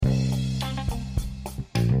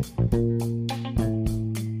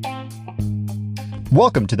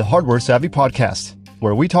Welcome to the Hardware Savvy Podcast,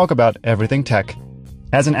 where we talk about everything tech.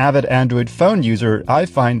 As an avid Android phone user, I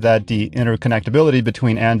find that the interconnectability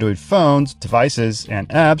between Android phones, devices, and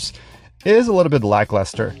apps is a little bit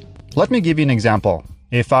lackluster. Let me give you an example.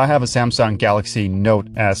 If I have a Samsung Galaxy Note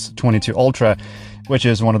S22 Ultra, which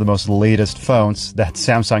is one of the most latest phones that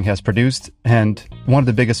Samsung has produced and one of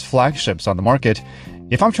the biggest flagships on the market,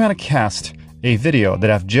 if I'm trying to cast a video that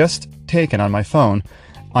I've just taken on my phone,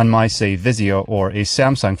 on my, say, Vizio or a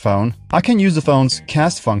Samsung phone, I can use the phone's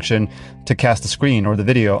cast function to cast the screen or the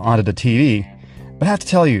video onto the TV. But I have to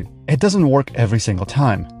tell you, it doesn't work every single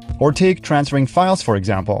time. Or take transferring files, for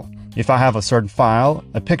example. If I have a certain file,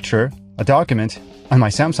 a picture, a document on my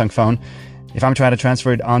Samsung phone, if I'm trying to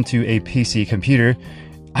transfer it onto a PC computer,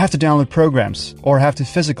 I have to download programs or have to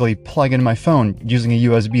physically plug in my phone using a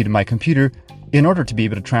USB to my computer in order to be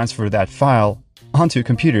able to transfer that file onto a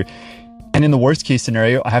computer. And in the worst case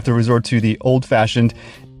scenario, I have to resort to the old-fashioned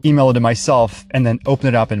email it to myself and then open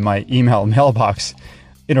it up in my email mailbox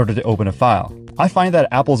in order to open a file. I find that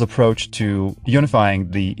Apple's approach to unifying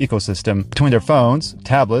the ecosystem between their phones,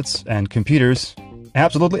 tablets, and computers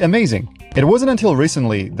absolutely amazing. It wasn't until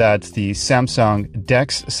recently that the Samsung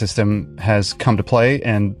DeX system has come to play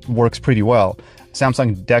and works pretty well.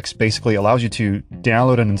 Samsung DeX basically allows you to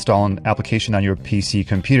download and install an application on your PC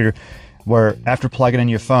computer where after plugging in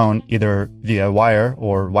your phone, either via wire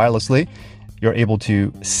or wirelessly, you're able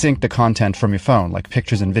to sync the content from your phone, like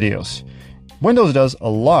pictures and videos. Windows does a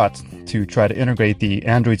lot to try to integrate the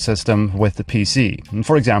Android system with the PC. And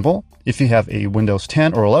for example, if you have a Windows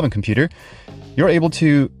 10 or 11 computer, you're able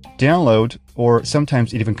to download, or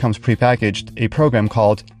sometimes it even comes prepackaged, a program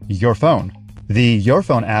called Your Phone. The Your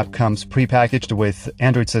Phone app comes prepackaged with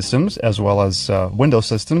Android systems as well as Windows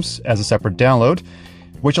systems as a separate download,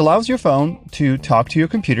 which allows your phone to talk to your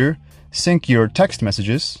computer, sync your text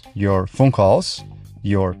messages, your phone calls,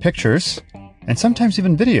 your pictures, and sometimes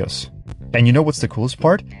even videos. And you know what's the coolest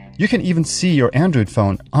part? You can even see your Android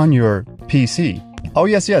phone on your PC. Oh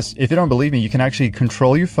yes, if you don't believe me, you can actually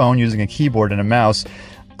control your phone using a keyboard and a mouse.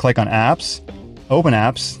 Click on apps, open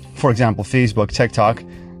apps, for example, Facebook, TikTok.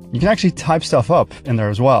 You can actually type stuff up in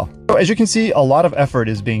there as well. So as you can see, a lot of effort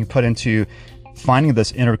is being put into finding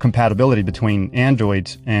this intercompatibility between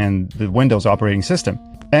Android and the Windows operating system.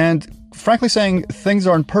 And frankly saying, things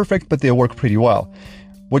aren't perfect, but they work pretty well.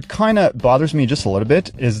 What kind of bothers me just a little bit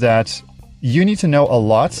is that you need to know a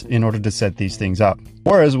lot in order to set these things up.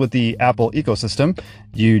 Whereas with the Apple ecosystem,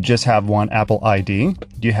 you just have one Apple ID,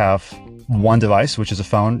 you have one device, which is a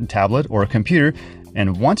phone, tablet, or a computer,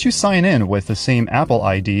 and once you sign in with the same Apple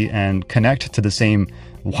ID and connect to the same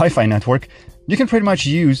Wi-Fi network, you can pretty much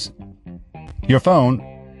use your phone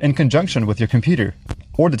in conjunction with your computer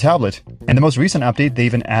or the tablet. And the most recent update, they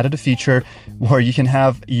even added a feature where you can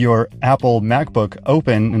have your Apple MacBook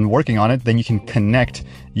open and working on it, then you can connect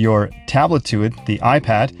your tablet to it, the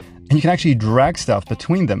iPad, and you can actually drag stuff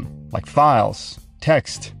between them, like files,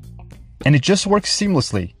 text, and it just works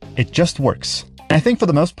seamlessly. It just works. And I think for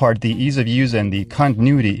the most part, the ease of use and the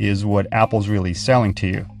continuity is what Apple's really selling to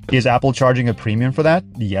you. Is Apple charging a premium for that?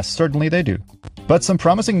 Yes, certainly they do. But some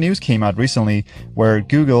promising news came out recently where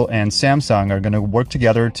Google and Samsung are going to work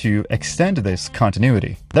together to extend this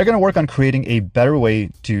continuity. They're going to work on creating a better way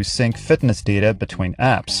to sync fitness data between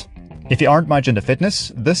apps. If you aren't much into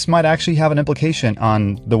fitness, this might actually have an implication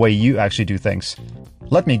on the way you actually do things.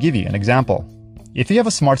 Let me give you an example. If you have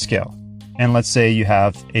a smart scale, and let's say you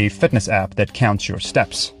have a fitness app that counts your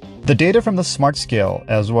steps, the data from the smart scale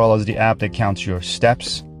as well as the app that counts your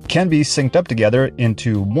steps can be synced up together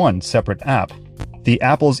into one separate app. The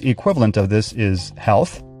Apple's equivalent of this is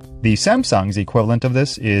Health. The Samsung's equivalent of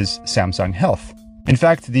this is Samsung Health. In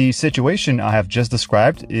fact, the situation I have just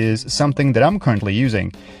described is something that I'm currently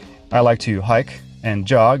using. I like to hike and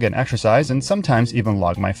jog and exercise and sometimes even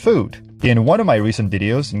log my food. In one of my recent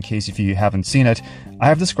videos, in case if you haven't seen it, I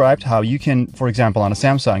have described how you can, for example, on a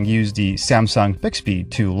Samsung, use the Samsung Bixby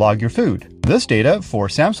to log your food. This data for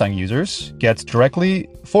Samsung users gets directly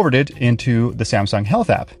forwarded into the Samsung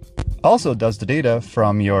Health app. Also does the data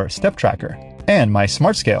from your step tracker and my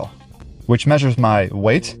smart scale, which measures my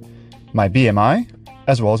weight, my BMI,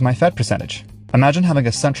 as well as my fat percentage. Imagine having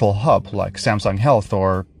a central hub like Samsung Health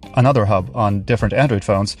or another hub on different Android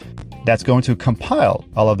phones that's going to compile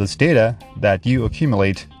all of this data that you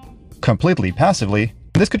accumulate completely passively.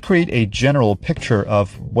 This could create a general picture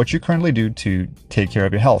of what you currently do to take care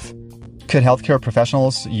of your health. Could healthcare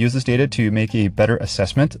professionals use this data to make a better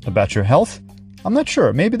assessment about your health? I'm not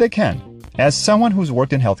sure. Maybe they can. As someone who's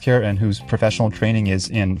worked in healthcare and whose professional training is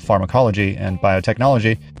in pharmacology and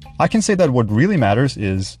biotechnology, I can say that what really matters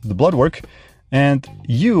is the blood work, and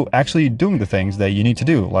you actually doing the things that you need to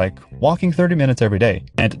do, like walking 30 minutes every day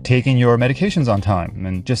and taking your medications on time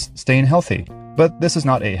and just staying healthy. But this is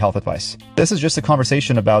not a health advice. This is just a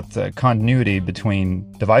conversation about the continuity between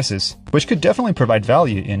devices, which could definitely provide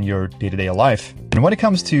value in your day-to-day life. And when it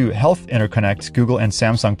comes to health interconnect, Google and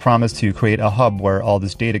Samsung promised to create a hub where all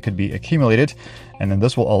this data could be accumulated, and then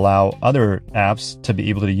this will allow other apps to be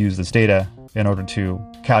able to use this data in order to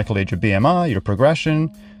calculate your BMI, your progression,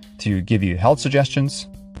 to give you health suggestions,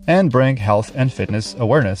 and bring health and fitness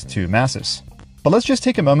awareness to masses. But let's just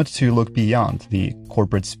take a moment to look beyond the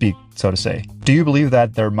corporate speak, so to say. Do you believe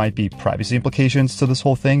that there might be privacy implications to this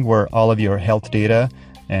whole thing where all of your health data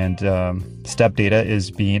and step data is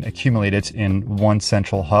being accumulated in one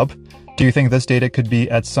central hub? Do you think this data could be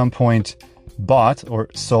at some point bought or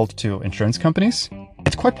sold to insurance companies?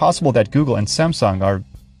 It's quite possible that Google and Samsung are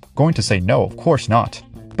going to say no, of course not.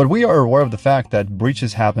 But we are aware of the fact that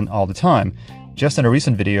breaches happen all the time. Just in a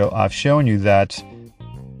recent video, I've shown you that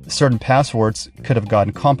certain passwords could have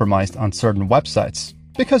gotten compromised on certain websites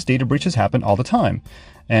because data breaches happen all the time.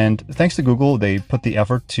 And thanks to Google, they put the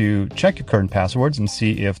effort to check your current passwords and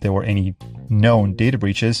see if there were any known data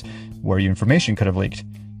breaches where your information could have leaked.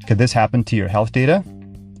 Could this happen to your health data?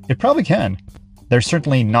 It probably can. There's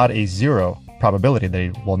certainly not a zero probability that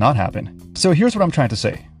it will not happen. So here's what I'm trying to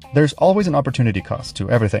say. There's always an opportunity cost to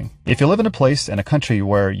everything. If you live in a place in a country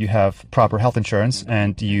where you have proper health insurance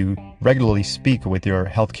and you regularly speak with your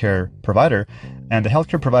healthcare provider, and the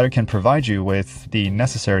healthcare provider can provide you with the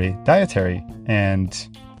necessary dietary and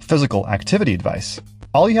physical activity advice,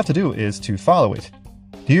 all you have to do is to follow it.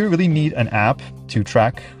 Do you really need an app to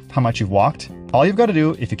track how much you've walked? All you've got to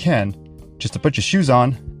do, if you can, just to put your shoes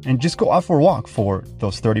on and just go out for a walk for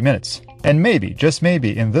those 30 minutes. And maybe, just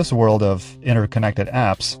maybe, in this world of interconnected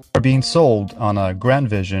apps, are being sold on a grand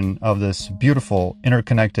vision of this beautiful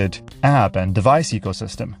interconnected app and device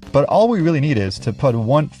ecosystem. But all we really need is to put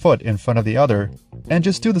one foot in front of the other and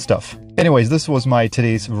just do the stuff. Anyways, this was my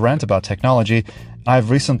today's rant about technology.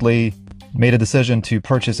 I've recently made a decision to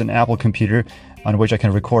purchase an Apple computer on which I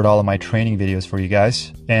can record all of my training videos for you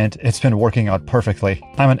guys, and it's been working out perfectly.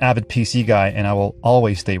 I'm an avid PC guy, and I will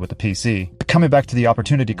always stay with the PC. Coming back to the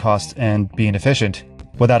opportunity cost and being efficient,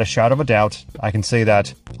 without a shadow of a doubt, I can say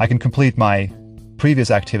that I can complete my previous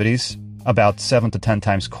activities about 7 to 10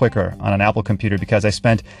 times quicker on an Apple computer because I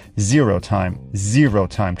spent zero time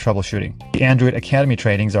troubleshooting. The Android Academy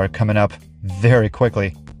trainings are coming up very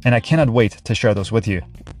quickly, and I cannot wait to share those with you.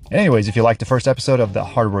 Anyways, if you liked the first episode of the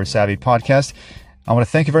Hardware Savvy podcast, I want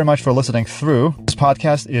to thank you very much for listening through. This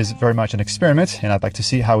podcast is very much an experiment, and I'd like to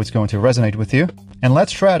see how it's going to resonate with you. And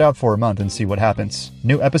let's try it out for a month and see what happens.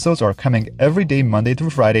 New episodes are coming every day, Monday through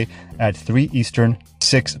Friday at 3 Eastern,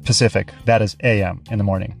 6 Pacific. That is AM in the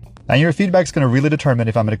morning. And your feedback is going to really determine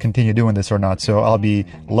if I'm going to continue doing this or not, so I'll be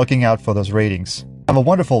looking out for those ratings. Have a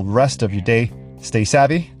wonderful rest of your day. Stay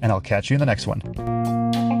savvy, and I'll catch you in the next one.